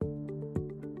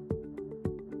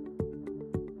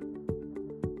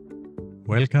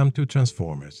Welcome to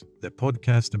Transformers, the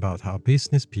podcast about how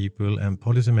business people and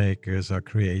policymakers are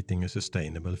creating a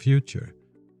sustainable future.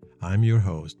 I'm your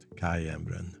host, Kai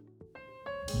Embren.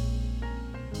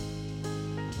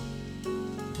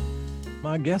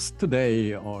 My guests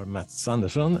today are Mats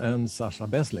Andersson and Sascha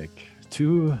Beslik,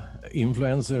 two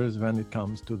influencers when it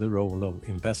comes to the role of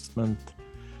investment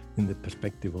in the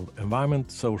perspective of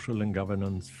environment, social and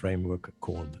governance framework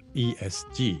called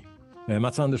ESG.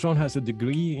 Mats Andersson has a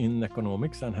degree in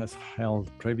economics and has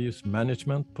held previous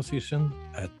management position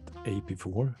at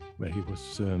AP4, where he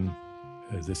was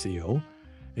the CEO.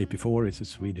 AP4 is a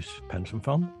Swedish pension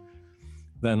fund.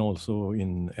 Then also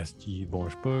in SG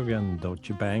Borsberg and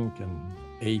Deutsche Bank and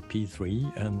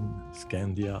AP3 and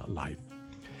Skandia Life.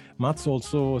 Mats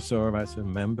also served as a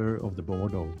member of the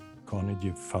board of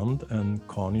Carnegie Fund and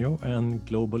Carnio and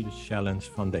Global Challenge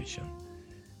Foundation.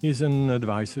 He's an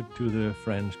advisor to the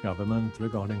French government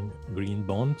regarding green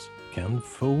bonds,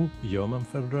 KenFo, German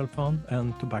Federal Fund,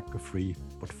 and tobacco-free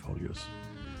portfolios.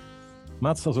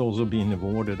 Mats has also been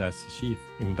awarded as Chief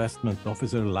Investment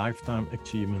Officer Lifetime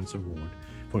Achievements Award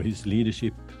for his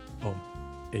leadership of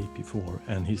AP4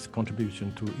 and his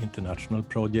contribution to international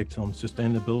projects on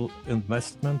sustainable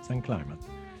investments and climate.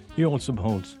 He also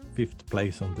holds 5th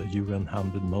place on the UN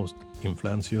 100 most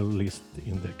influential list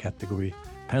in the category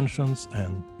pensions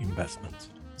and investments.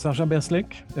 Sascha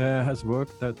Beslik has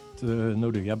worked at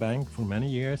Nordea Bank for many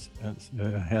years as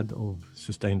head of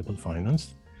sustainable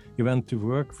finance. He went to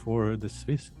work for the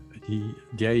Swiss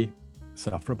J.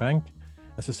 Safra Bank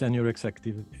as a senior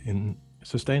executive in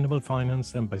sustainable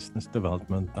finance and business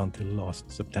development until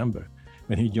last September,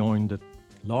 when he joined the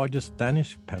largest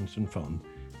Danish pension fund,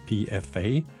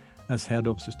 PFA, as head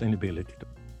of sustainability.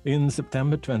 In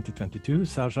September 2022,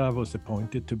 Sascha was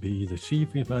appointed to be the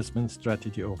Chief Investment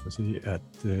Strategy Officer at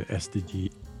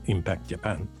SDG Impact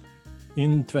Japan.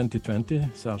 In 2020,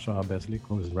 Sascha Beslik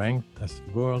was ranked as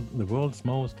the world's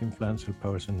most influential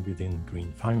person within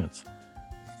green finance.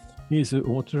 He is the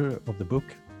author of the book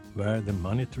Where the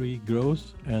Money Tree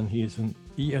Grows, and he is an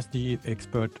ESG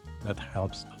expert that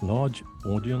helps a large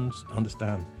audience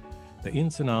understand the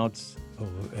ins and outs of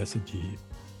SDG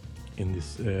in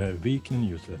this weekly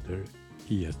newsletter,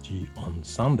 ESG on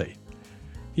Sunday.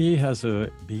 He has a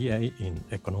BA in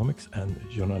economics and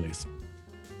journalism.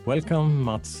 Welcome,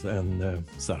 Mats and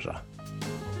Sascha.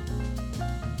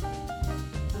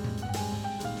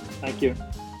 Thank you.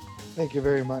 Thank you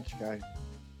very much, Guy.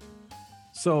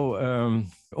 So,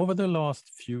 over the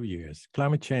last few years,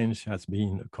 climate change has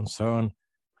been a concern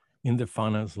in the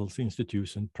financial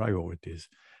institution priorities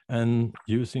and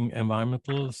using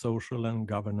environmental, social, and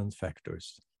governance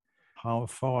factors. How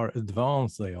far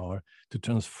advanced they are to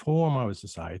transform our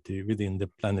society within the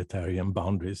planetary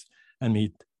boundaries and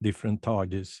meet different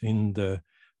targets in the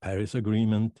Paris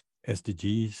Agreement,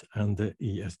 SDGs, and the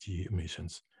ESG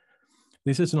emissions.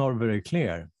 This is not very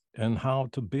clear, and how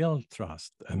to build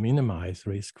trust and minimize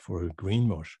risk for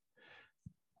greenwash.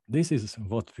 This is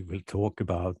what we will talk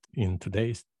about in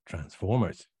today's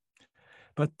Transformers.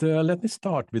 But let me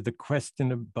start with the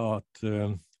question about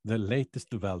the latest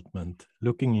development,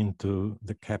 looking into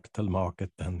the capital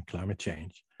market and climate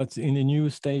change. But in the new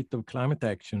State of Climate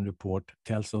Action report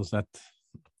tells us that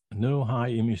no high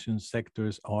emission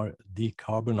sectors are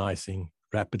decarbonizing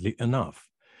rapidly enough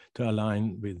to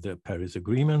align with the Paris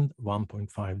Agreement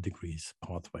 1.5 degrees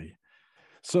pathway.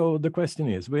 So the question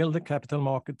is, will the capital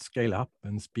market scale up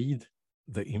and speed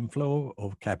the inflow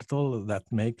of capital that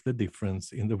make the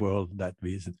difference in the world that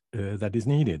is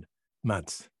needed?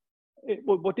 Mats?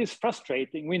 What is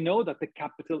frustrating, we know that the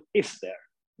capital is there.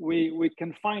 We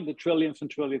can find the trillions and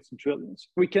trillions and trillions.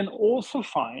 We can also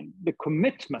find the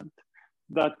commitment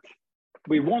that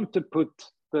we want to put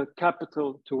the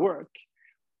capital to work.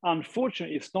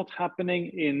 Unfortunately, it's not happening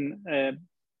in a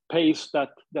pace that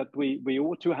we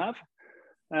ought to have.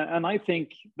 And I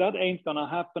think that ain't gonna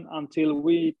happen until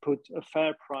we put a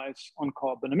fair price on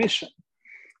carbon emission.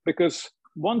 Because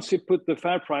once you put the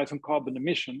fair price on carbon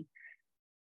emission,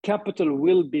 capital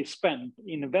will be spent,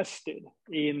 invested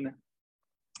in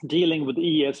dealing with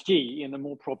ESG in a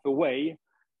more proper way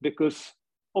because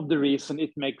of the reason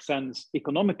it makes sense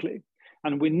economically.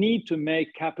 And we need to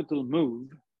make capital move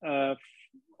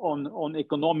on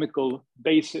economical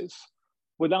basis.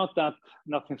 Without that,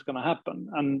 nothing's going to happen.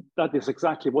 And that is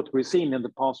exactly what we've seen in the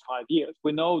past 5 years.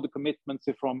 We know the commitments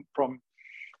from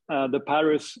the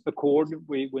Paris Accord.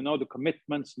 We know the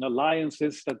commitments and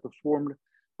alliances that were formed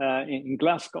in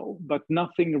Glasgow, but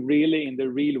nothing really in the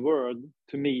real world,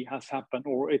 to me, has happened,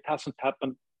 or it hasn't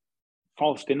happened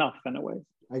fast enough anyway.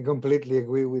 I completely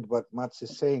agree with what Mats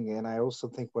is saying. And I also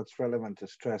think what's relevant to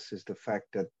stress is the fact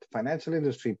that financial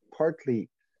industry partly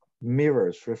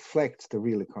mirrors, reflects the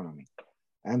real economy.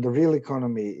 And the real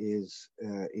economy is,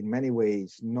 in many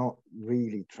ways, not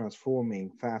really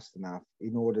transforming fast enough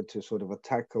in order to sort of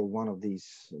tackle one of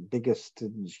these biggest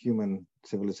human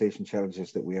civilization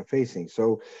challenges that we are facing.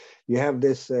 So you have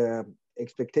this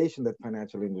expectation that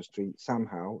financial industry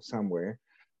somehow, somewhere,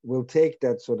 will take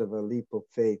that sort of a leap of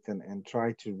faith and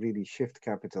try to really shift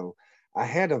capital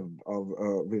ahead of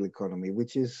real economy,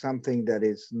 which is something that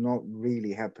is not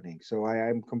really happening. So I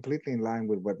am completely in line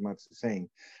with what Mats is saying.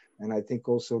 And I think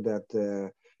also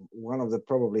that one of the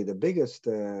probably the biggest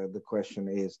the question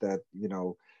is that, you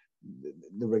know,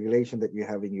 the regulation that you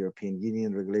have in European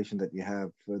Union, regulation that you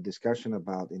have discussion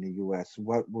about in the US,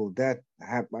 what will that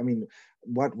have? I mean,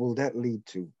 what will that lead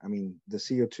to? I mean, the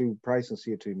CO2 price and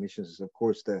CO2 emissions is, of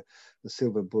course, the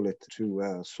silver bullet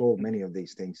to solve many of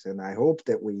these things. And I hope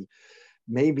that we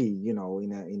maybe, you know,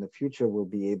 in the future we'll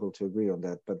be able to agree on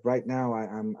that. But right now,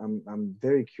 I'm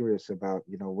very curious about,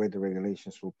 you know, where the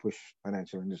regulations will push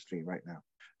financial industry right now.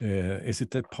 Is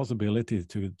it a possibility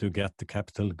to get the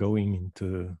capital going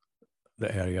into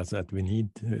the areas that we need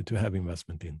to have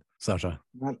investment in, Sasha?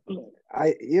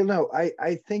 I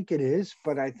think it is,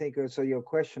 but I think also your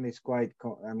question is quite,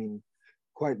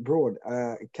 quite broad.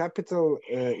 Capital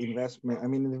investment, I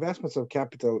mean, investments of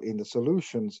capital in the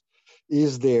solutions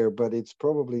is there, but it's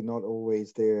probably not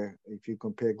always there if you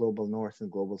compare global north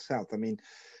and global south. I mean,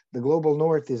 the global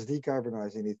north is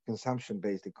decarbonizing its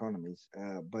consumption-based economies,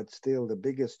 but still the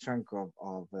biggest chunk of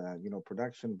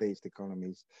production-based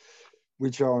economies,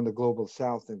 which are on the global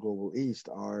south and global east,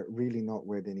 are really not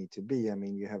where they need to be. I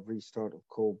mean, you have restart of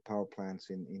coal power plants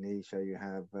in Asia. You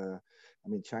have,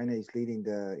 China is leading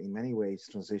in many ways,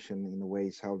 transition in the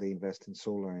ways how they invest in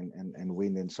solar and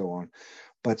wind and so on.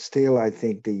 But still, I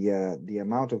think the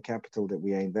amount of capital that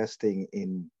we are investing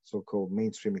in so-called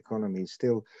mainstream economy is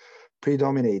still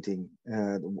predominating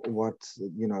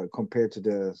compared to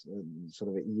the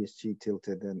sort of ESG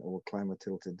tilted or climate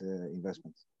tilted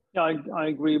investments. Yeah, I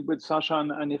agree with Sasha,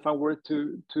 and if I were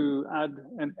to add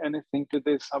anything to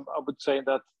this, I would say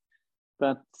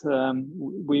that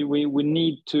we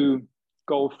need to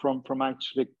go from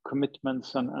actually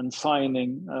commitments and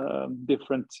signing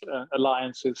different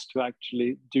alliances to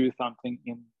actually do something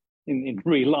in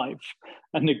real life.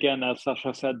 And again, as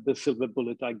Sasha said, the silver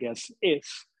bullet, I guess,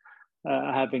 is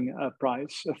having a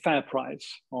fair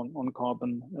price on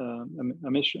carbon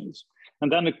emissions.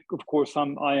 And then, of course,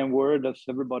 I am worried, as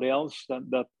everybody else,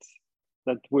 that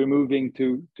we're moving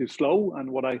too slow. And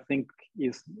what I think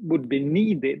would be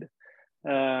needed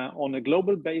on a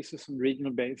global basis and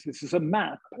regional basis is a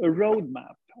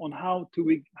roadmap on how do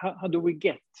we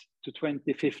get to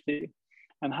 2050,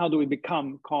 and how do we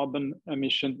become carbon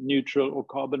emission neutral or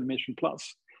carbon emission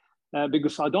plus.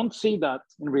 Because I don't see that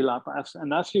in real life.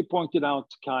 And as you pointed out,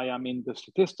 Kai, I mean, the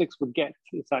statistics we get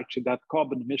is actually that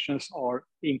carbon emissions are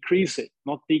increasing,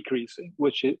 not decreasing,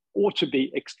 which ought to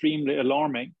be extremely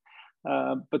alarming.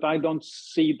 But I don't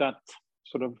see that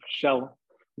sort of shell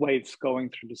waves going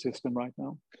through the system right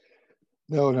now.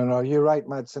 No, you're right,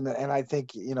 Mats. And I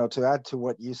think, to add to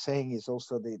what you're saying is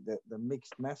also the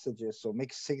mixed messages or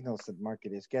mixed signals that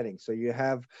market is getting. So you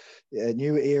have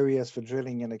new areas for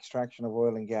drilling and extraction of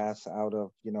oil and gas out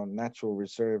of, natural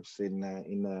reserves in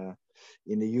the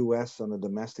US, on the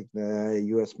domestic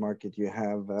US market. You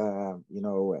have,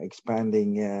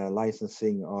 expanding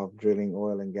licensing of drilling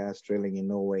oil and gas drilling in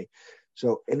Norway.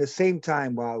 So in the same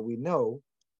time, while we know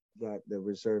that the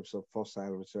reserves of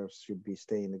fossil reserves should be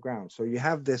stay in the ground. So you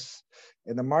have this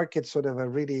in the market, sort of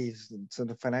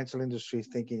the financial industry is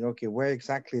thinking, okay, where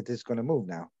exactly is this going to move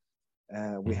now?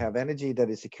 We have energy that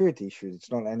is security issues. It's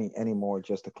not anymore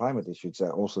just a climate issue. It's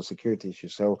also security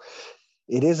issues. So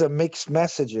it is a mixed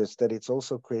messages that it's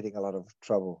also creating a lot of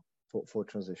trouble for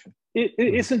transition.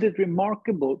 Isn't it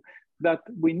remarkable that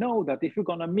we know that if we're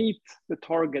going to meet the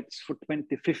targets for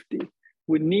 2050,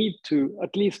 we need to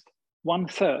at least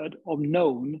 1/3 of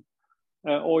known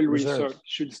oil reserves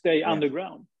should stay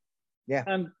underground. Yeah.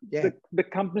 And the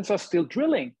companies are still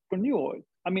drilling for new oil.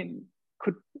 I mean,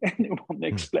 could anyone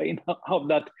explain how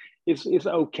that is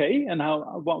okay, and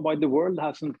why the world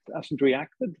hasn't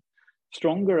reacted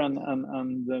stronger and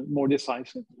more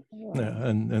decisive?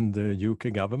 And the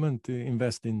UK government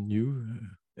invest in new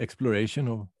exploration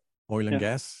of oil and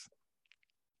gas.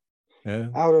 Yeah.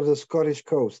 Out of the Scottish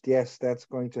coast, yes, that's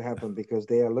going to happen because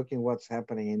they are looking what's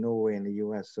happening in Norway and the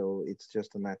US. So it's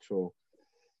just a natural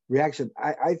reaction.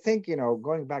 I think,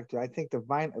 going back to, I think the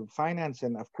finance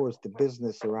and of course the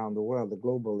business around the world, the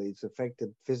global, is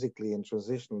affected physically and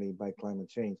transitionally by climate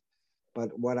change.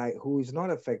 But who is not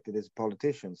affected is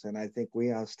politicians. And I think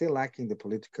we are still lacking the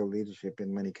political leadership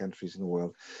in many countries in the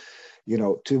world,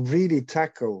 to really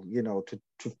tackle,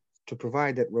 to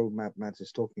provide that roadmap Mats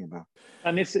is talking about.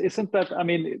 And isn't that, I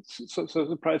mean, it's so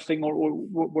surprising or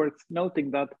worth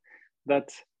noting that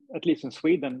at least in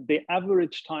Sweden, the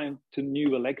average time to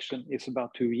new election is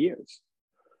about 2 years.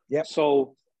 Yep.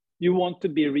 So you want to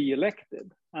be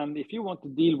re-elected. And if you want to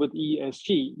deal with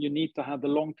ESG, you need to have the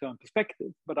long-term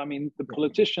perspective. But I mean, the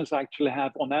politicians actually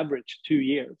have on average 2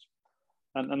 years.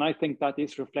 And I think that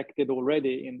is reflected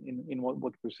already in what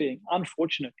we're seeing,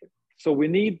 unfortunately. So we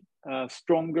need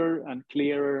stronger and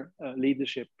clearer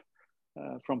leadership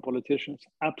from politicians,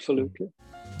 absolutely.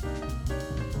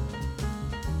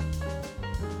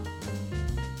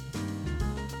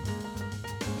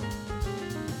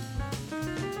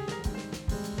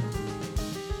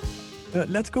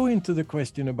 Let's go into the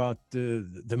question about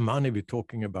the money we're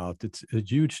talking about. It's a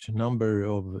huge number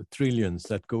of trillions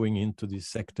that going into this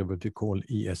sector, what we call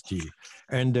ESG.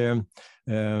 And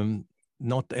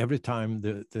not every time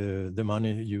the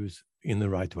money used in the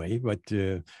right way, but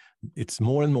it's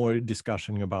more and more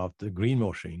discussion about the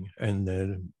greenwashing,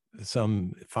 and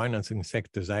some financing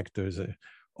sectors actors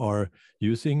are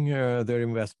using their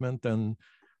investment, and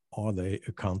are they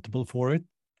accountable for it?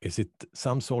 Is it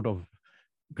some sort of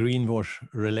greenwash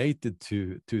related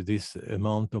to this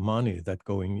amount of money that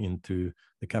going into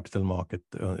the capital market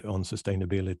on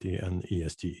sustainability and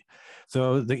ESG?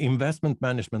 So the investment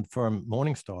management firm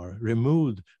Morningstar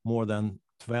removed more than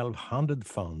 1,200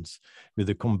 funds with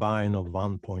a combine of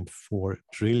 $1.4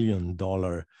 trillion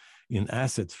in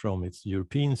assets from its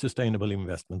European sustainable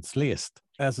investments list,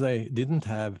 as they didn't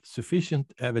have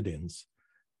sufficient evidence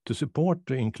to support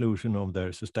the inclusion of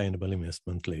their sustainable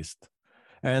investment list.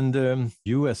 And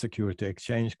US Security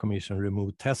Exchange Commission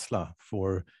removed Tesla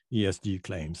for ESG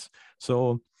claims.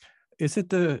 So is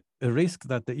it a risk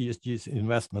that the ESG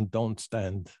investment don't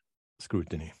stand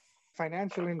scrutiny? In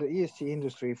the ESG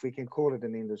industry, if we can call it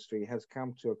an industry, has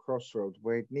come to a crossroads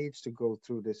where it needs to go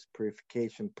through this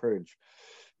purification purge.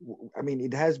 I mean,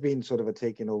 it has been sort of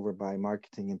taken over by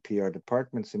marketing and PR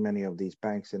departments in many of these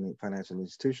banks and financial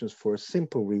institutions for a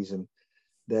simple reason,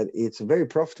 that it's very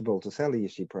profitable to sell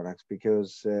ESG products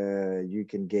because you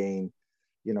can gain,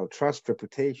 trust,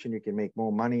 reputation. You can make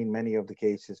more money in many of the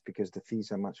cases because the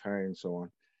fees are much higher and so on.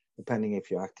 Depending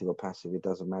if you're active or passive, it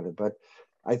doesn't matter. But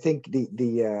I think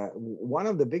the one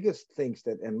of the biggest things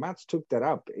that, and Mats took that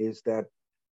up, is that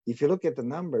if you look at the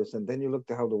numbers and then you look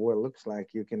at how the world looks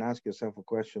like, you can ask yourself a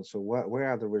question. So where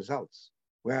are the results?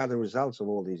 Where are the results of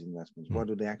all these investments? What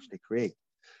do they actually create?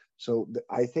 So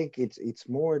I think it's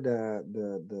more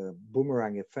the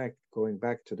boomerang effect, going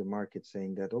back to the market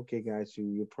saying that, okay, guys,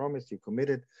 you promised, you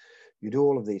committed, you do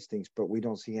all of these things, but we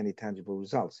don't see any tangible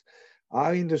results.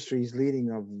 Our industry is leading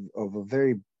of a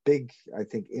very big, I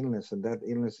think, illness, and that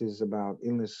illness is about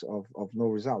illness of no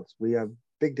results. We have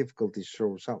big difficulties to show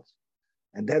results.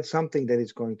 And that's something that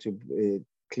is going to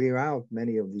clear out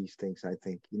many of these things, I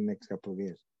think, in the next couple of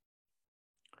years.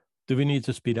 Do we need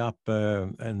to speed up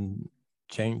and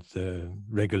change the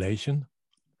regulation?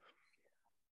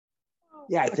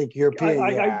 Yeah, I think European.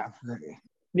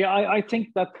 I think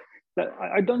that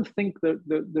I don't think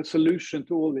the solution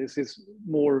to all this is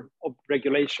more of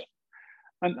regulation,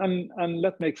 and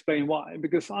let me explain why.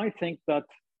 Because I think that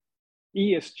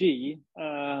ESG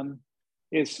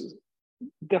is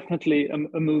definitely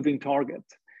a moving target.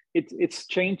 It's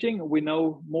changing. We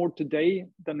know more today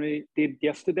than we did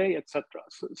yesterday, etc.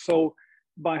 So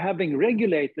by having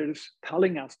regulators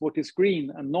telling us what is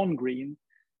green and non-green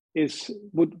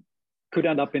could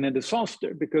end up in a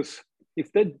disaster, because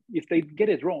if they get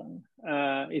it wrong,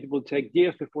 it will take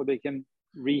years before they can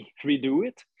redo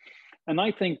it. And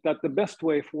I think that the best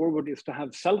way forward is to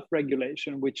have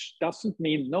self-regulation, which doesn't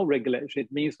mean no regulation.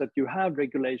 It means that you have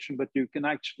regulation, but you can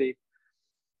actually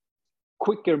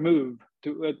quicker move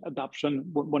to adoption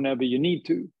whenever you need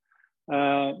to.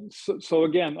 So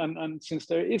again, and since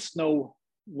there is no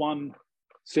one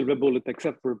silver bullet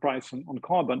except for a price on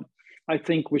carbon, I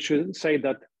think we should say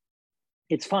that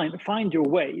it's fine. Find your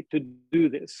way to do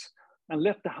this and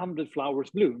let the 100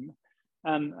 flowers bloom,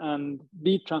 and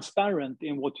be transparent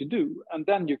in what you do, and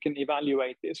then you can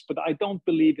evaluate this. But I don't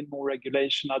believe in more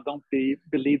regulation. I don't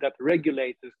believe that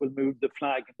regulators will move the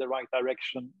flag in the right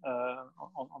direction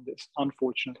on this,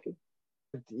 unfortunately.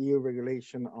 EU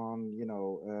regulation on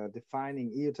defining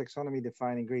EU taxonomy,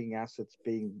 defining green assets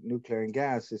being nuclear and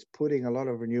gas, is putting a lot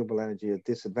of renewable energy at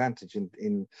disadvantage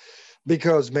in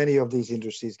because many of these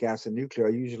industries, gas and nuclear, are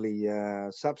usually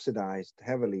subsidized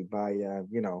heavily by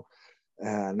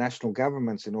national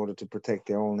governments in order to protect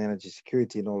their own energy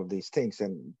security and all of these things.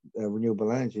 And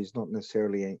renewable energy is not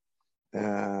necessarily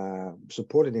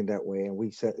supported in that way. And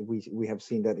we have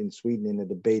seen that in Sweden in a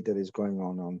debate that is going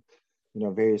on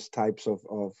various types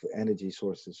of energy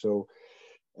sources. So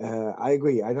I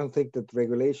agree. I don't think that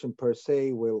regulation per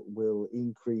se will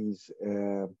increase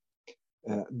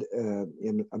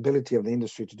in ability of the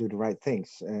industry to do the right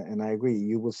things. And I agree,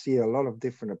 you will see a lot of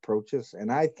different approaches.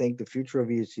 And I think the future of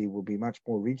ESG will be much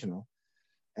more regional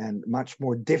and much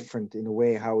more different in a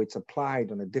way how it's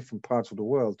applied on the different parts of the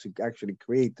world to actually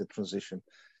create the transition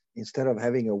instead of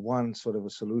having a one sort of a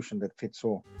solution that fits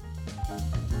all.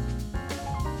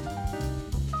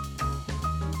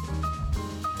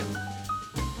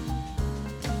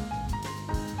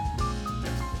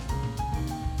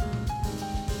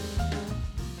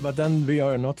 But then we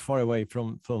are not far away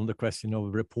from the question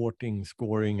of reporting,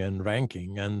 scoring, and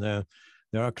ranking. And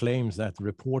there are claims that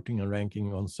reporting and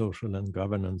ranking on social and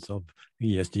governance of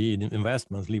ESG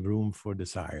investments leave room for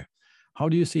desire. How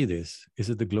do you see this? Is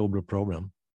it a global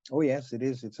problem? Oh, yes, it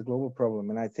is. It's a global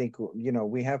problem. And I think,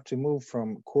 we have to move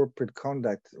from corporate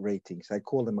conduct ratings. I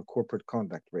call them a corporate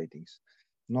conduct ratings,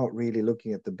 not really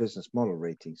looking at the business model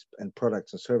ratings and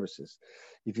products and services.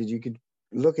 If you could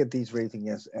look at these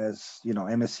ratings as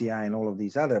MSCI and all of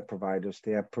these other providers,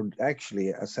 they are actually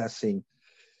assessing,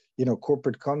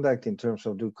 corporate conduct in terms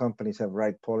of, do companies have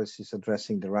right policies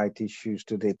addressing the right issues?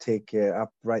 Do they take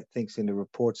up right things in the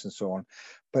reports and so on?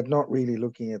 But not really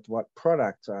looking at what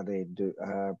products are they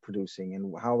producing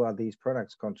and how are these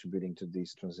products contributing to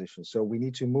these transitions. So we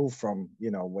need to move from,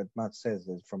 what Mats says,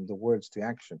 from the words to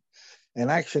action. And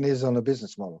action is on a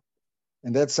business model.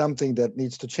 And that's something that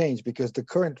needs to change, because the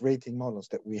current rating models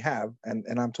that we have,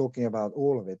 and I'm talking about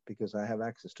all of it because I have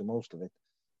access to most of it,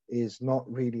 is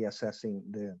not really assessing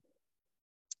the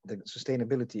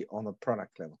sustainability on a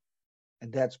product level.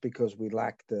 And that's because we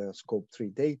lack the scope 3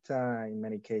 data in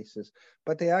many cases.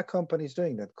 But there are companies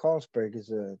doing that. Carlsberg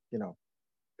is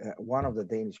one of the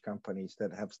Danish companies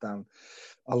that have done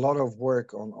a lot of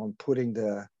work on putting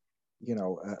the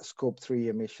scope 3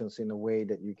 emissions in a way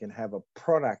that you can have a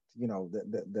product,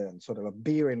 the sort of a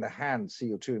beer in the hand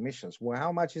CO2 emissions. Well,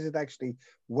 how much is it actually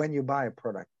when you buy a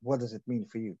product? What does it mean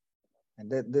for you? And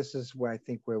this is where I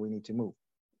think where we need to move.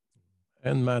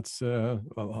 And Mats,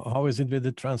 how is it with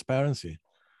the transparency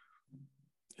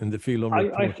in the field of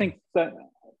reporting?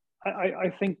 I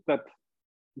think that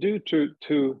due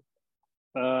to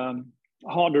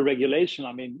harder regulation,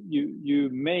 I mean, you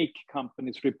make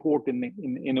companies report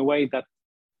in a way that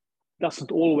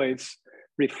doesn't always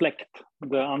reflect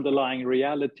the underlying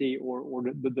reality or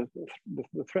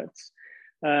the threats.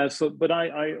 But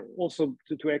I also,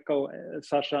 to echo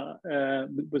Sasha,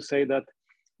 would say that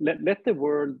let the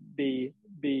world be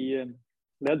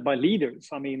led by leaders.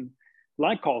 I mean,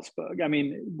 like Carlsberg. I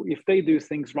mean, if they do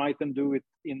things right and do it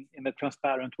in a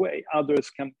transparent way, others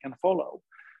can follow.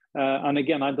 And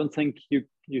again, I don't think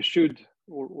you should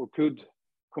or could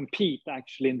compete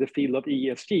actually in the field of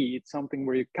ESG. It's something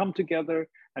where you come together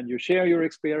and you share your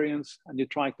experience and you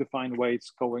try to find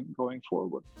ways going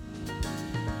forward.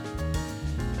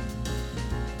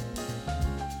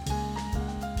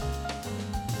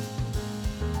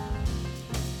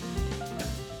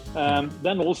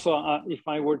 Then also, if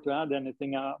I were to add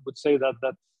anything, I would say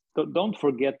that don't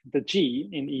forget the G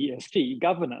in ESG,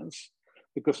 governance.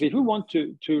 Because if we want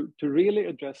to really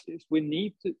address this, we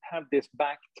need to have this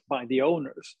backed by the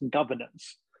owners,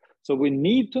 governance. So we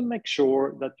need to make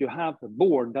sure that you have a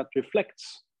board that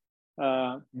reflects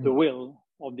the will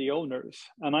of the owners.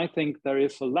 And I think there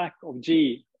is a lack of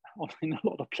G in a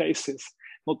lot of places,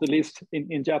 not the least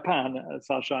in Japan.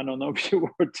 Sasha, I don't know if you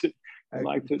were to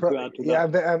like to add to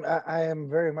that. Yeah, I am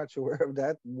very much aware of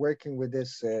that, working with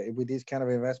these kind of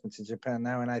investments in Japan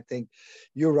now. And I think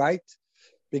you're right,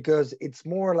 because it's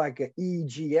more like a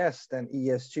EGS than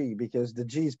ESG, because the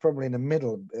G is probably in the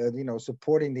middle,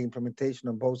 supporting the implementation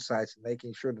on both sides and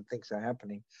making sure that things are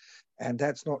happening. And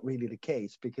that's not really the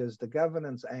case, because the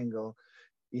governance angle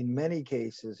in many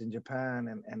cases in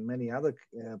Japan and many other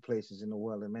places in the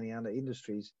world and many other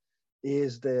industries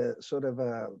is the sort of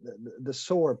the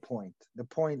sore point, the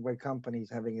point where companies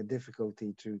having a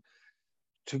difficulty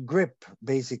to grip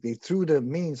basically through the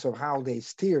means of how they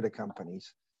steer the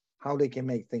companies, how they can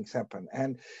make things happen.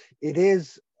 And it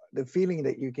is the feeling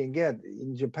that you can get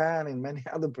in Japan and many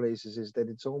other places is that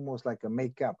it's almost like a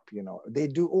makeup, they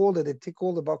they tick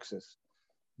all the boxes.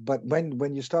 But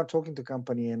when you start talking to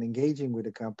company and engaging with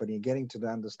the company and getting to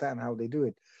understand how they do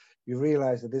it, you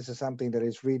realize that this is something that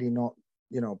is really not,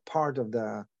 part of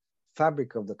the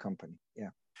fabric of the company.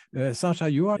 Yeah. Sasha,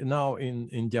 you are now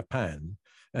in Japan.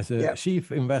 as a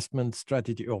Chief Investment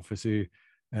Strategy Officer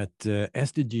at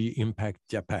SDG Impact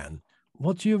Japan.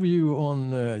 What's your view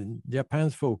on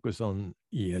Japan's focus on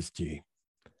ESG?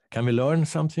 Can we learn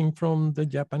something from the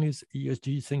Japanese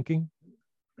ESG thinking?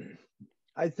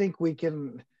 I think we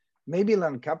can maybe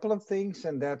learn a couple of things,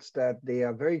 and that's that they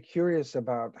are very curious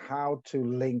about how to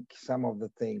link some of the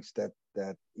things that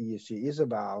ESG is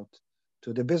about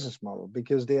to the business model,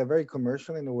 because they are very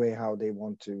commercial in the way how they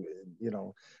want to,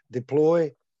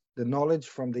 deploy the knowledge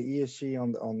from the ESG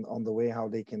on the way how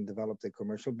they can develop their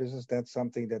commercial business. That's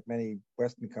something that many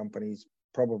Western companies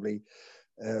probably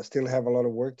still have a lot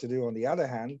of work to do. On the other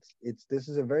hand, this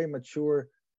is a very mature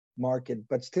market,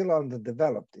 but still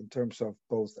underdeveloped in terms of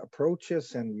both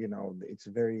approaches, and it's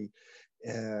very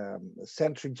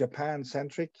Japan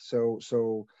centric.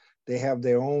 So they have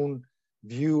their own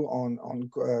view on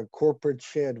corporate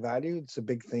shared value. It's a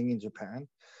big thing in Japan.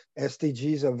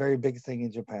 SDGs are a very big thing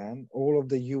in Japan. All of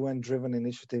the UN-driven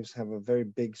initiatives have a very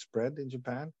big spread in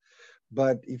Japan.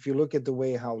 But if you look at the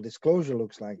way how disclosure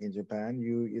looks like in Japan,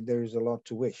 there is a lot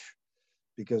to wish,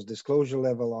 because disclosure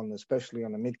level especially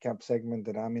on the mid-cap segment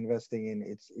that I'm investing in,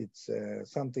 it's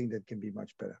something that can be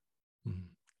much better.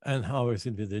 And how is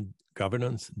it with the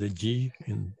governance, the G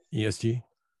in ESG?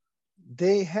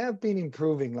 They have been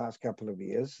improving last couple of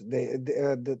years.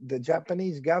 The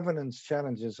Japanese governance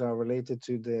challenges are related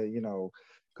to the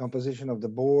composition of the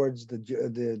boards, the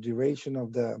duration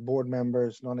of the board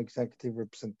members, non-executive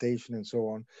representation, and so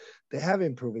on. They have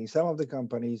improving. Some of the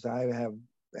companies I have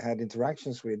had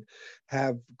interactions with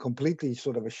have completely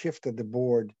sort of shifted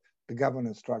the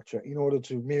governance structure in order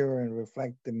to mirror and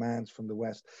reflect demands from the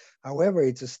West. However,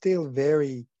 it's a still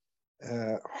very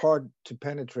hard to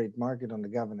penetrate market on the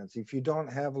governance. If you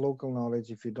don't have local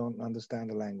knowledge, if you don't understand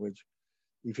the language,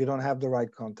 if you don't have the right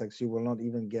context, you will not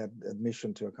even get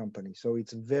admission to a company. So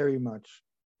it's very much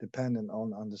dependent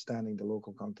on understanding the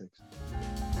local context.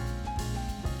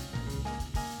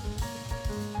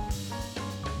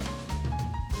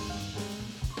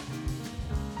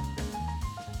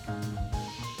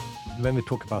 When we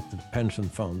talk about the pension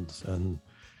funds and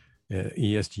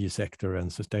ESG sector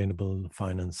and sustainable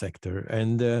finance sector,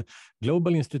 and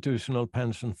global institutional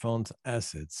pension funds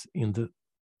assets in the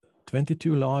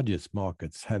 22 largest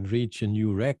markets have reached a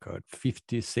new record,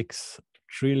 56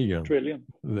 trillion.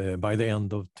 By the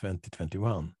end of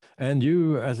 2021. And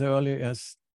you, as early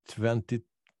as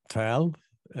 2012,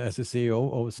 as a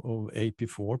CEO of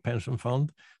AP4 pension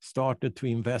fund, started to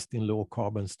invest in low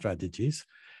carbon strategies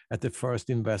at the first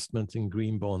investment in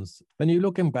green bonds. When you're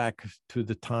looking back to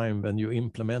the time when you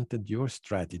implemented your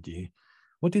strategy,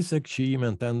 what is the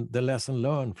achievement and the lesson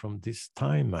learned from this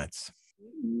time, Mats?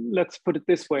 Let's put it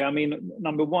this way. I mean,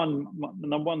 number one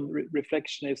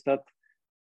reflection is that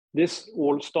this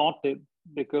all started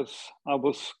because I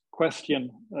was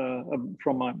questioned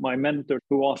from my mentor,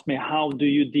 who asked me, how do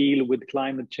you deal with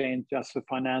climate change as a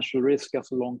financial risk,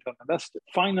 as a long-term investor?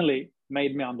 Finally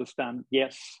made me understand,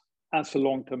 yes, as a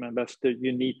long-term investor,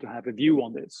 you need to have a view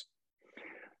on this.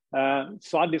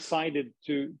 So I decided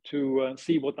to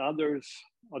see what others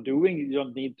are doing. You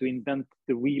don't need to invent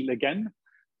the wheel again.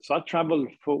 So I traveled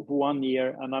for 1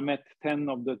 year and I met 10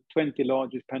 of the 20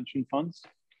 largest pension funds.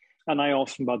 And I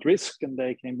asked them about risk, and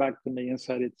they came back to me and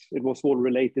said it was all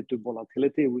related to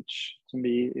volatility, which to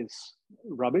me is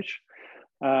rubbish.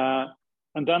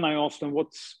 And then I asked them,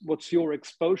 what's your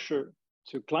exposure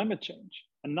to climate change?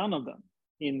 And none of them,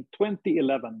 in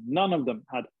 2011, none of them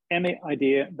had any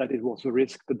idea that it was a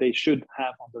risk that they should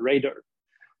have on the radar.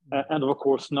 And of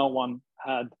course, no one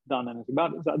had done anything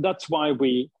about it. That's why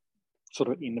we sort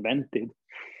of invented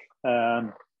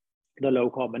the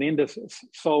low carbon indices.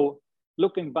 So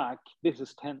looking back, this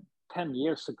is 10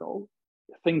 years ago.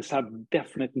 Things have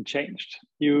definitely changed.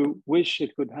 You wish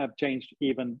it could have changed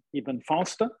even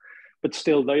faster, but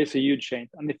still there is a huge change.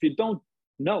 And if you don't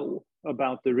know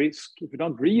about the risk, if you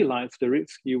don't realize the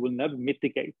risk, you will never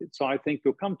mitigate it. So I think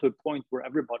you'll come to a point where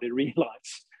everybody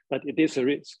realizes that it is a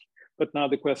risk. But now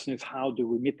the question is, how do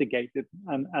we mitigate it?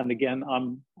 And again,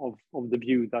 I'm of the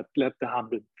view that let the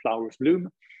 100 flowers bloom,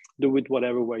 do it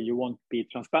whatever way you want, be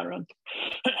transparent.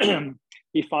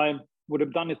 If I would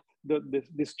have done it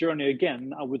this journey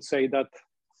again, I would say that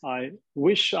I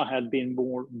wish I had been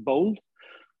more bold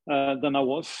than I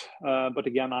was. But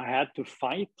again, I had to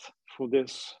fight for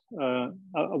this. I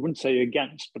wouldn't say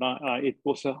against, but it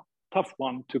was a tough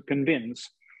one to convince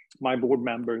my board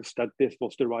members that this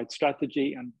was the right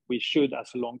strategy and we should as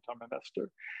a long-term investor.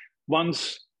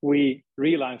 Once we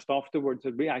realized afterwards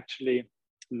that we actually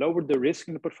lowered the risk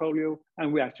in the portfolio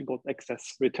and we actually got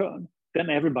excess return, then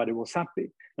everybody was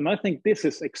happy. And I think this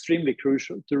is extremely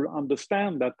crucial to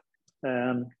understand that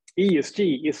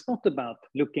ESG is not about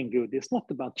looking good. It's not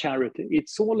about charity.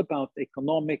 It's all about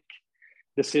economic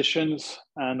decisions.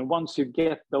 And once you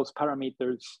get those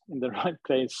parameters in the right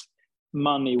place,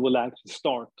 money will actually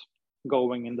start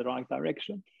going in the right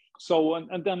direction. So,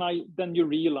 and then you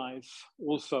realize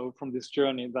also from this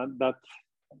journey that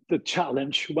the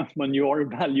challenge when you are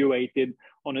evaluated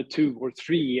on a 2 or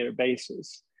 3 year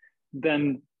basis,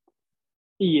 then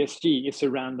ESG is a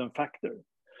random factor.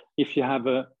 If you have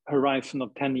a horizon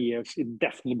of 10 years, it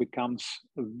definitely becomes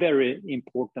a very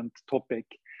important topic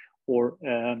or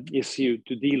issue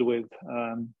to deal with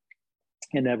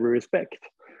in every respect.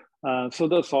 So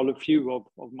those are a few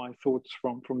of my thoughts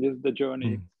from the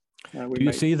journey. Do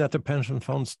you see that the pension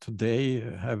funds today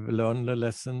have learned a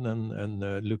lesson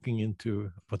and looking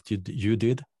into what you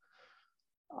did?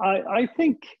 I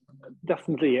think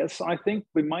definitely yes. I think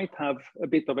we might have a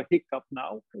bit of a hiccup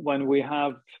now when we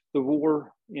have the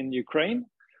war in Ukraine.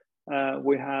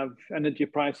 We have energy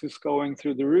prices going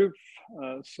through the roof.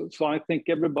 So I think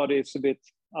everybody is a bit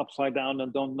upside down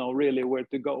and don't know really where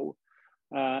to go.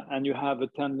 And you have a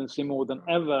tendency more than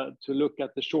ever to look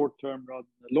at the short term rather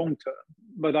than the long term.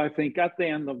 But I think at the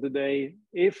end of the day,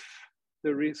 if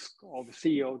the risk of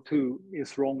CO2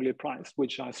 is wrongly priced,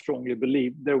 which I strongly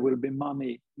believe, there will be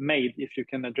money made if you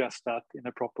can address that in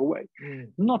a proper way.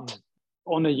 Not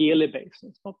on a yearly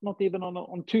basis, not even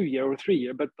on 2 year or 3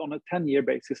 year, but on a 10-year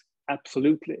basis,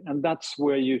 absolutely. And that's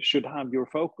where you should have your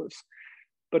focus.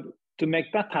 But to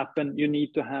make that happen, you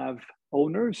need to have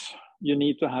owners, you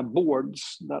need to have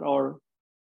boards that are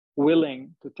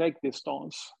willing to take this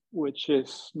stance, which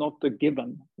is not a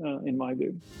given in my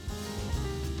view.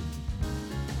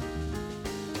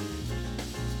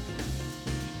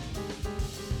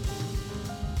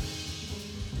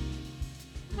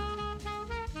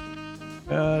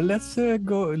 Let's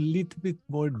go a little bit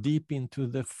more deep into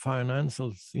the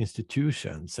financial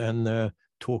institutions and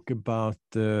talk about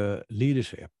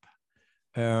leadership.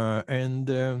 Are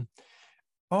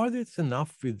there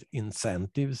enough with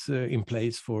incentives in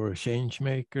place for a change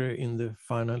maker in the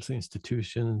financial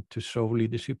institution to show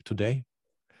leadership today?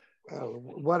 Well,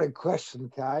 what a question,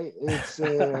 Kai. It's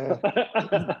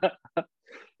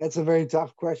that's a very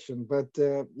tough question. But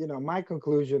my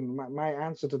conclusion, my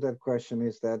answer to that question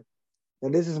is that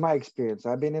this is my experience.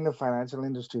 I've been in the financial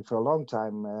industry for a long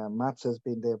time. Mats has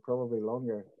been there probably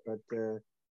longer, but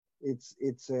it's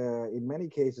in many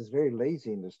cases very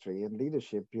lazy industry. And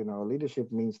leadership,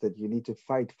 leadership means that you need to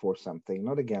fight for something,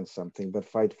 not against something, but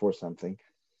fight for something.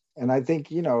 And I think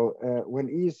when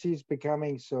ESG is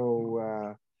becoming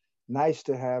so nice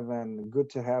to have and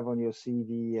good to have on your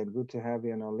CV and good to have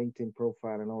in your LinkedIn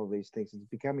profile and all of these things, it's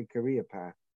becoming a career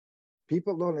path.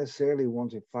 People don't necessarily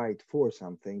want to fight for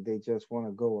something, they just want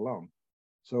to go along.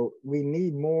 So we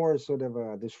need more sort of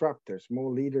disruptors,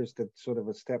 more leaders that sort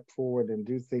of step forward and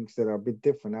do things that are a bit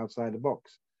different outside the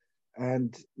box.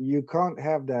 And you can't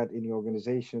have that in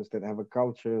organizations that have a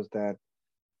cultures that,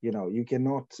 you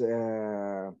cannot,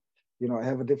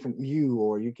 have a different view,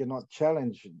 or you cannot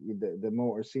challenge the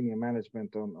more senior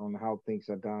management on how things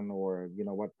are done or,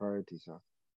 what priorities are.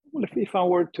 Well, if I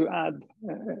were to add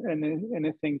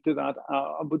anything to that,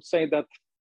 I would say that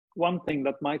one thing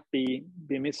that might be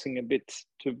missing a bit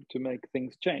to make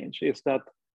things change is that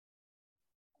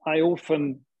I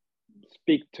often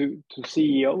speak to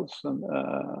CEOs and,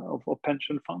 of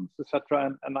pension funds,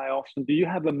 etc., and I ask them, do you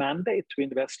have a mandate to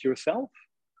invest yourself?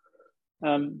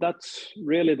 That's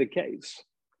really the case.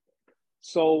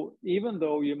 So even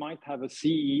though you might have a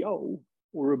CEO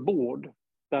or a board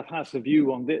that has a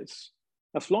view on this,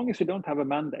 as long as you don't have a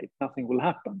mandate, nothing will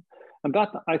happen. And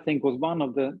that, I think, was one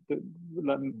of the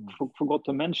forgot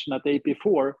to mention at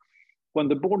AP4, when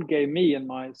the board gave me and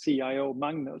my CIO,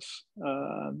 Magnus,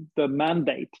 the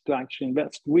mandate to actually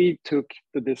invest, we took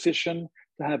the decision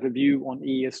to have a view on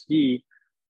ESG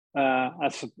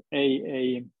as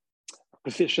a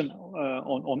position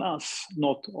on us,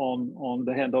 not on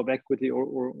the head of equity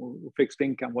or fixed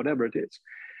income, whatever it is.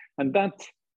 And that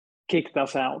kicked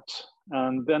us out.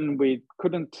 And then we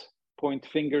couldn't point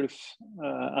fingers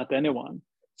at anyone.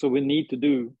 So we need to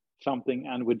do something,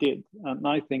 and we did. And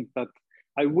I think that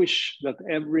I wish that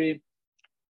every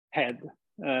head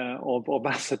of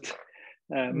asset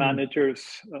managers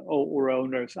or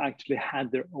owners actually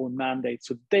had their own mandate,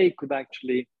 so they could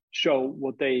actually show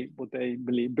what they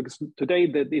believe. Because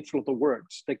today it's a lot of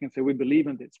words. They can say we believe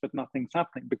in this, but nothing's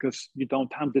happening because you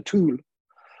don't have the tool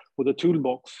or the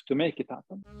toolbox to make it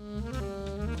happen.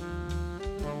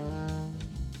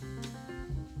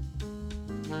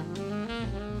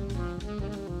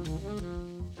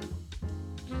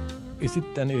 Is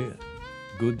it any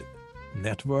good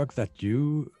network that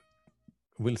you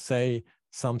will say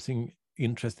something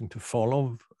interesting to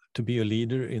follow, to be a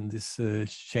leader in this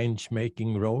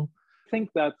change-making role? I think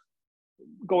that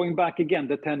going back again,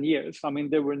 the 10 years, I mean,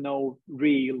 there were no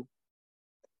real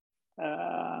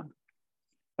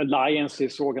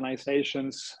alliances,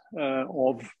 organizations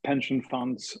of pension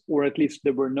funds, or at least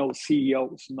there were no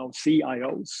CEOs, no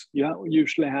CIOs. You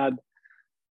usually had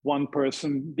one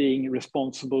person being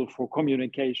responsible for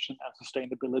communication and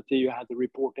sustainability. You had to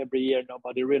report every year,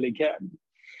 nobody really cared.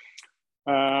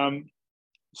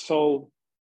 So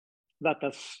that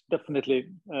has definitely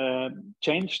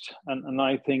changed. And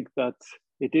I think that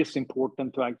it is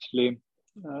important to actually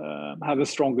have a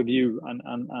stronger view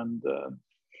and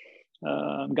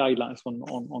guidelines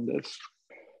on this.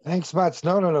 Thanks, Mats.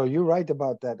 No, you're right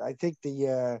about that. I think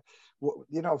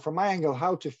from my angle,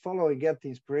 how to follow and get the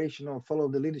inspiration or follow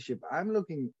the leadership. I'm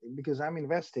looking, because I'm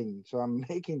investing, so I'm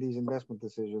making these investment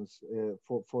decisions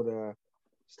for the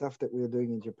stuff that we're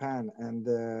doing in Japan, and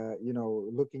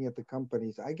looking at the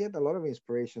companies. I get a lot of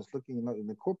inspirations looking in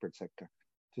the corporate sector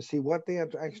to see what they are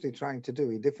actually trying to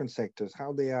do in different sectors,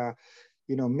 how they are,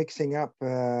 mixing up,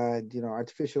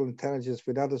 artificial intelligence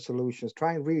with other solutions,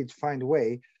 trying really to find a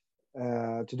way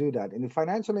to do that. In the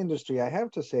financial industry, I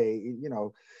have to say,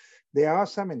 there are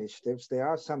some initiatives, there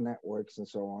are some networks and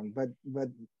so on, but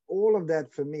all of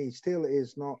that for me still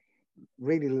is not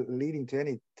really leading to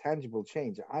any tangible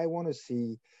change. I want to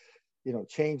see,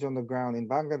 change on the ground in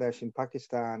Bangladesh, in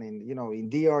Pakistan, in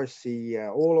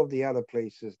DRC, all of the other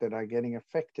places that are getting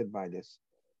affected by this.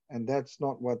 And that's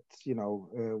not what,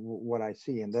 what I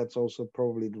see. And that's also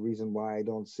probably the reason why I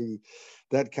don't see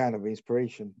that kind of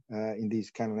inspiration in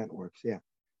these kind of networks. Yeah.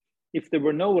 If there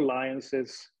were no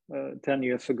alliances 10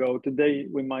 years ago, today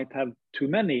we might have too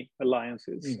many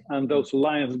alliances, and those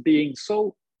alliances being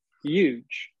so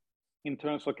huge in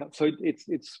terms of, so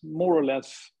it's more or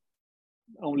less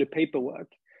only paperwork,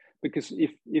 because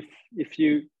if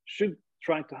you should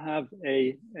try to have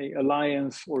a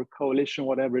alliance or coalition,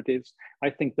 whatever it is, I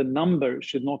think the number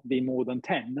should not be more than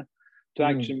 10 to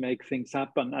actually make things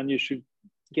happen, and you should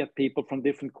get people from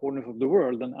different corners of the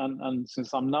world. And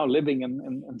since I'm now living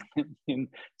in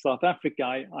South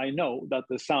Africa, I know that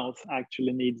the South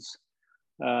actually needs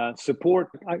support.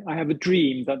 I have a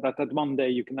dream that one day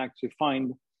you can actually find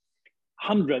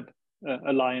 100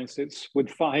 alliances with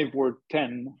 5 or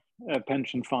 10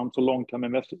 pension funds or long-term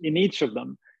investors in each of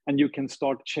them, and you can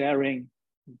start sharing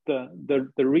the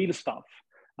real stuff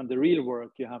and the real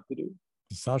work you have to do.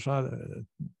 Sasha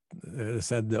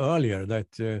said earlier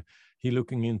that he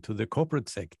looking into the corporate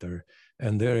sector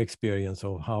and their experience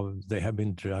of how they have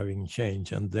been driving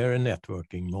change and their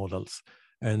networking models.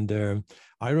 And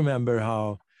I remember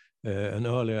how an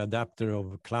early adapter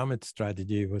of climate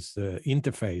strategy was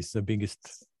Interface, the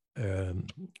biggest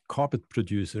carpet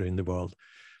producer in the world.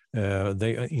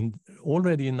 They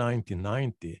already in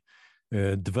 1990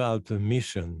 developed a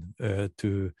mission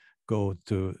to go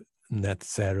to net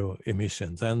zero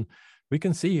emissions. And we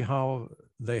can see how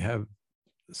they have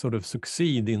sort of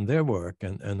succeed in their work,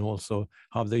 and also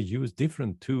how they use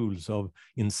different tools of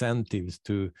incentives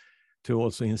to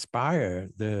also inspire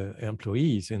the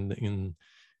employees in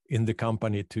the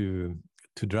company to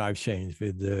drive change,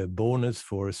 with the bonus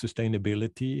for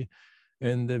sustainability.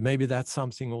 And maybe that's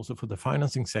something also for the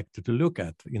financing sector to look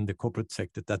at in the corporate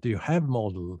sector, that you have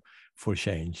model for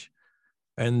change.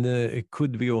 And it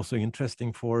could be also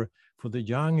interesting for the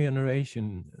young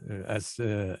generation as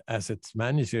assets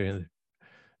manager.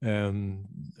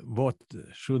 What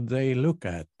should they look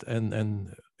at?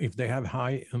 And if they have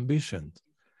high ambitions,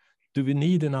 do we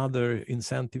need another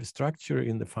incentive structure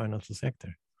in the financial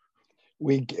sector?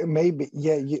 We maybe,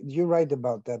 yeah, you're right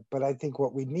about that. But I think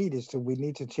what we need is we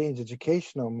need to change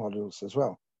educational models as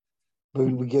well.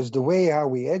 Because the way how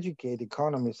we educate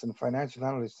economists and financial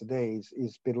analysts today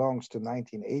belongs to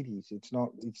 1980s. It's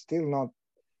still not,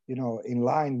 in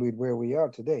line with where we are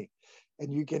today.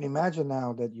 And you can imagine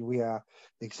now that we are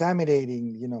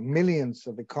examining, millions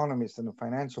of economists and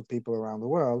financial people around the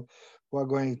world who are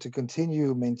going to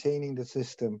continue maintaining the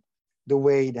system the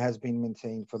way it has been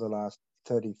maintained for the last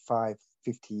 35,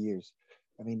 50 years.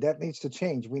 I mean, that needs to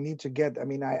change. We need to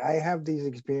I have these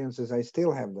experiences, I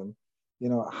still have them,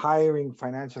 hiring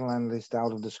financial analysts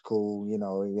out of the school,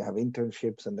 you have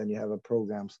internships and then you have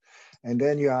programs. And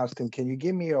then you ask them, can you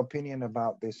give me your opinion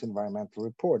about this environmental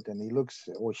report? And he looks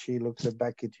or she looks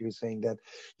back at you saying that,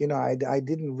 I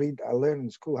didn't learn in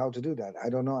school how to do that. I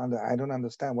don't know. I don't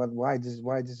understand why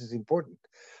this is important.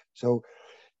 So,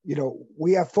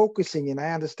 we are focusing, and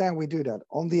I understand we do that,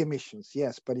 on the emissions,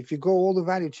 yes. But if you go all the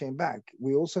value chain back,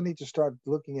 we also need to start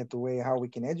looking at the way how we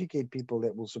can educate people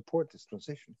that will support this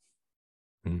transition.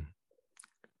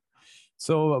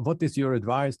 So what is your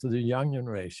advice to the young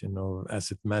generation of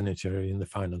asset manager in the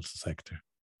financial sector?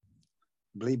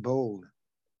 Be bold.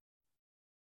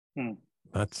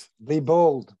 Be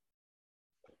bold.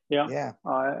 Yeah.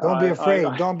 Don't be afraid.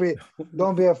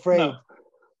 Don't be afraid.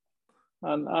 No.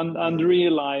 And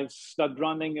realize that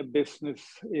running a business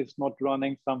is not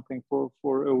running something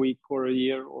for a week or a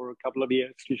year or a couple of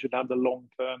years. You should have the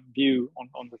long-term view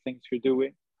on the things you're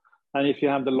doing. And if you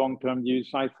have the long-term views,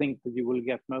 I think that you will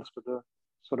get most of the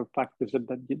sort of factors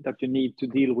that you need to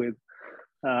deal with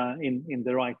in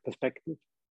the right perspective,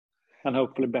 and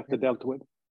hopefully better dealt with.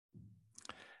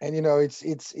 And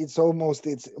it's almost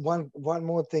one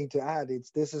more thing to add.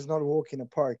 This is not a walk in a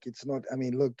park. It's not. I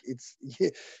mean, look,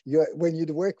 when you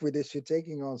work with this, you're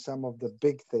taking on some of the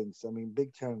big things. I mean,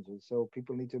 big challenges. So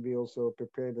people need to be also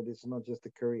prepared that it's not just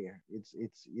a career.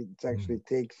 It actually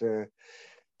takes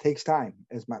time,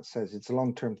 as Matt says. It's a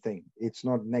long-term thing. It's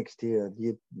not next year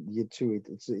 2.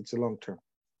 It's a long term.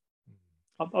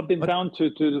 I've been down to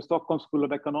the Stockholm School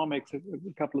of Economics a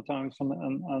couple of times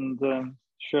and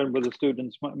shared with the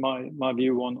students my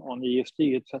view on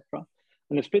ESG, etc.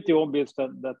 And it's pretty obvious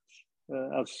that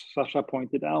as Sasha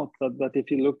pointed out, that if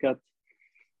you look at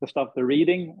the stuff they're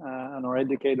reading and are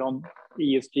educated on,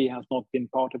 ESG has not been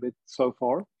part of it so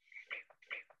far.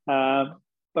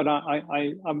 But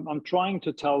I'm trying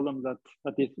to tell them that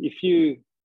if you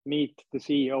meet the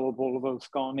CEO of Volvo,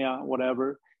 Scania,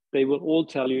 whatever, they will all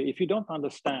tell you, if you don't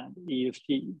understand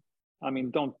ESG, I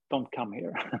mean, don't come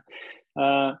here.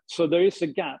 So there is a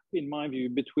gap, in my view,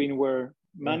 between where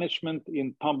management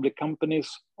in public companies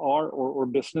are or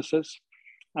businesses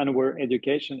and where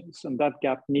education is. And that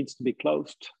gap needs to be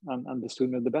closed, and the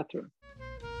sooner the better.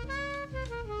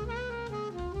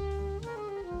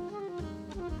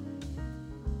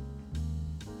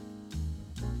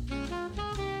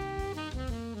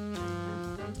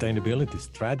 Sustainability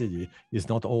strategy is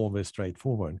not always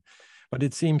straightforward, but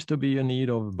it seems to be a need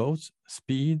of both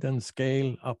speed and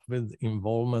scale up with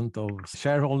involvement of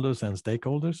shareholders and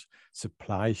stakeholders,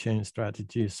 supply chain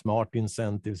strategy, smart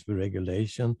incentives for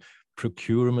regulation,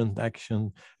 procurement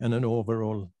action, and an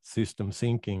overall system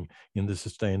thinking in the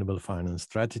sustainable finance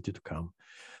strategy to come.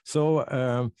 So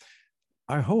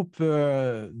I hope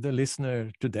the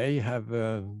listener today have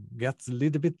get a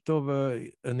little bit of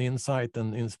an insight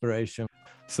and inspiration.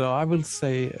 So I will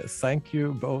say thank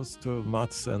you both to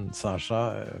Mats and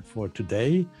Sasha for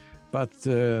today, but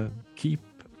keep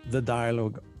the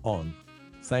dialogue on.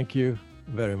 Thank you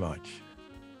very much.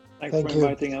 Thanks for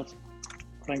inviting us.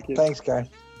 Thank you. Thanks, guys.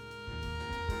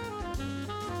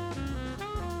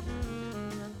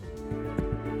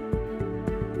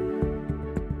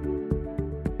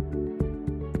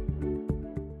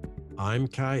 I'm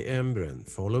Kai Embren.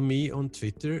 Follow me on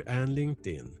Twitter and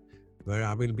LinkedIn, where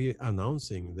I will be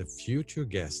announcing the future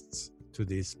guests to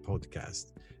this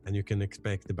podcast. And you can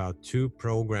expect about 2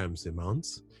 programs a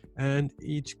month. And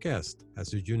each guest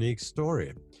has a unique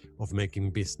story of making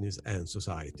business and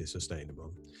society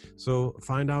sustainable. So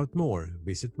find out more.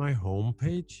 Visit my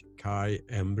homepage,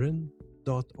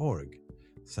 kaiembren.org.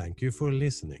 Thank you for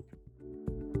listening.